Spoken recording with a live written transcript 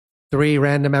3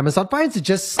 random Amazon finds to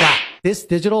just slap. This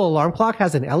digital alarm clock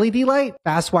has an LED light,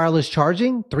 fast wireless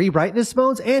charging, 3 brightness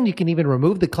modes, and you can even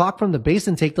remove the clock from the base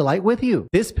and take the light with you.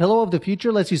 This pillow of the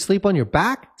future lets you sleep on your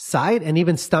back, side, and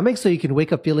even stomach so you can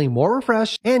wake up feeling more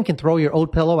refreshed and can throw your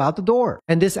old pillow out the door.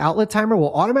 And this outlet timer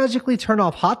will automatically turn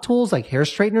off hot tools like hair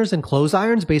straighteners and clothes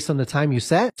irons based on the time you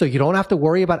set, so you don't have to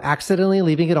worry about accidentally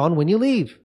leaving it on when you leave.